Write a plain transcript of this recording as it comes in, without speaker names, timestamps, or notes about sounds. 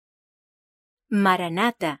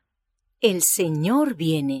Maranata, el Señor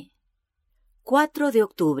viene. 4 de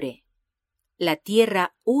octubre. La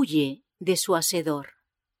tierra huye de su hacedor.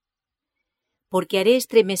 Porque haré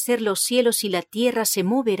estremecer los cielos y la tierra se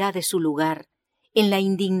moverá de su lugar, en la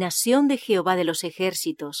indignación de Jehová de los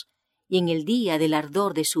ejércitos, y en el día del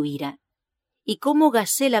ardor de su ira. Y como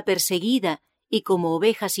gacela perseguida, y como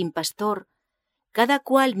oveja sin pastor, cada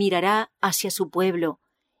cual mirará hacia su pueblo,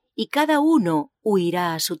 y cada uno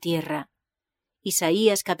huirá a su tierra.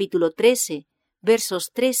 Isaías capítulo 13, versos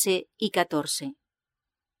 13 y 14.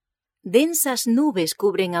 Densas nubes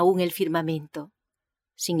cubren aún el firmamento.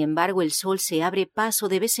 Sin embargo, el sol se abre paso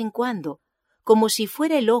de vez en cuando, como si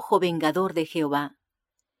fuera el ojo vengador de Jehová.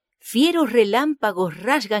 Fieros relámpagos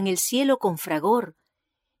rasgan el cielo con fragor,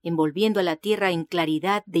 envolviendo a la tierra en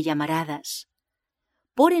claridad de llamaradas.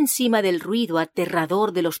 Por encima del ruido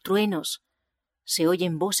aterrador de los truenos, se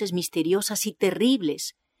oyen voces misteriosas y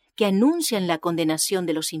terribles que anuncian la condenación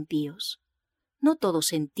de los impíos. No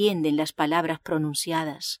todos entienden las palabras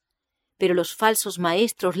pronunciadas, pero los falsos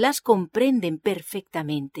maestros las comprenden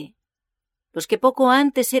perfectamente. Los que poco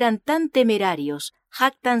antes eran tan temerarios,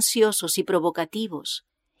 jactanciosos y provocativos,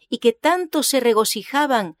 y que tanto se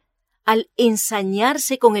regocijaban al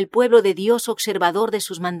ensañarse con el pueblo de Dios observador de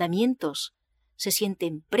sus mandamientos, se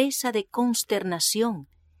sienten presa de consternación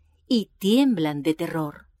y tiemblan de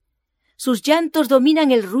terror. Sus llantos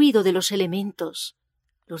dominan el ruido de los elementos.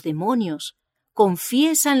 Los demonios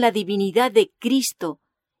confiesan la divinidad de Cristo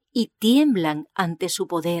y tiemblan ante su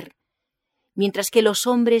poder, mientras que los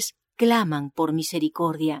hombres claman por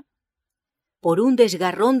misericordia. Por un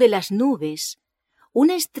desgarrón de las nubes,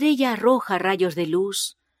 una estrella arroja rayos de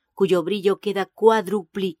luz, cuyo brillo queda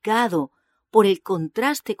cuadruplicado por el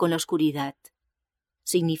contraste con la oscuridad.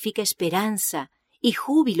 Significa esperanza y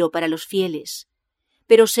júbilo para los fieles,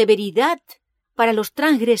 pero severidad para los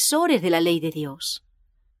transgresores de la ley de Dios.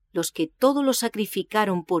 Los que todo lo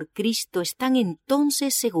sacrificaron por Cristo están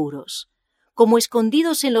entonces seguros, como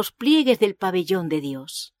escondidos en los pliegues del pabellón de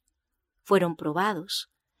Dios. Fueron probados,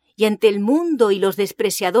 y ante el mundo y los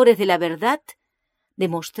despreciadores de la verdad,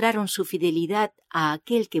 demostraron su fidelidad a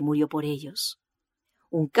aquel que murió por ellos.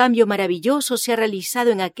 Un cambio maravilloso se ha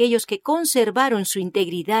realizado en aquellos que conservaron su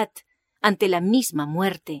integridad ante la misma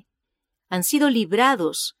muerte. Han sido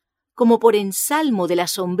librados como por ensalmo de la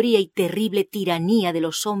sombría y terrible tiranía de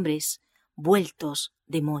los hombres vueltos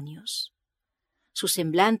demonios. Sus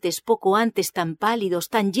semblantes poco antes tan pálidos,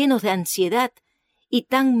 tan llenos de ansiedad y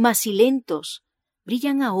tan macilentos,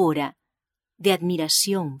 brillan ahora de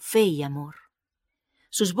admiración, fe y amor.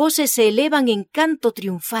 Sus voces se elevan en canto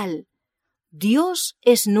triunfal. Dios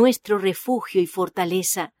es nuestro refugio y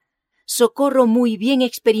fortaleza, socorro muy bien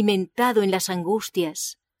experimentado en las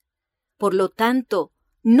angustias. Por lo tanto,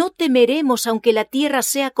 no temeremos aunque la tierra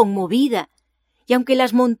sea conmovida, y aunque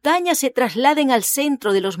las montañas se trasladen al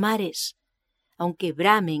centro de los mares, aunque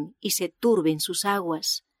bramen y se turben sus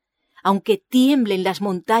aguas, aunque tiemblen las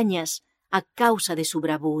montañas a causa de su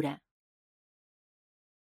bravura.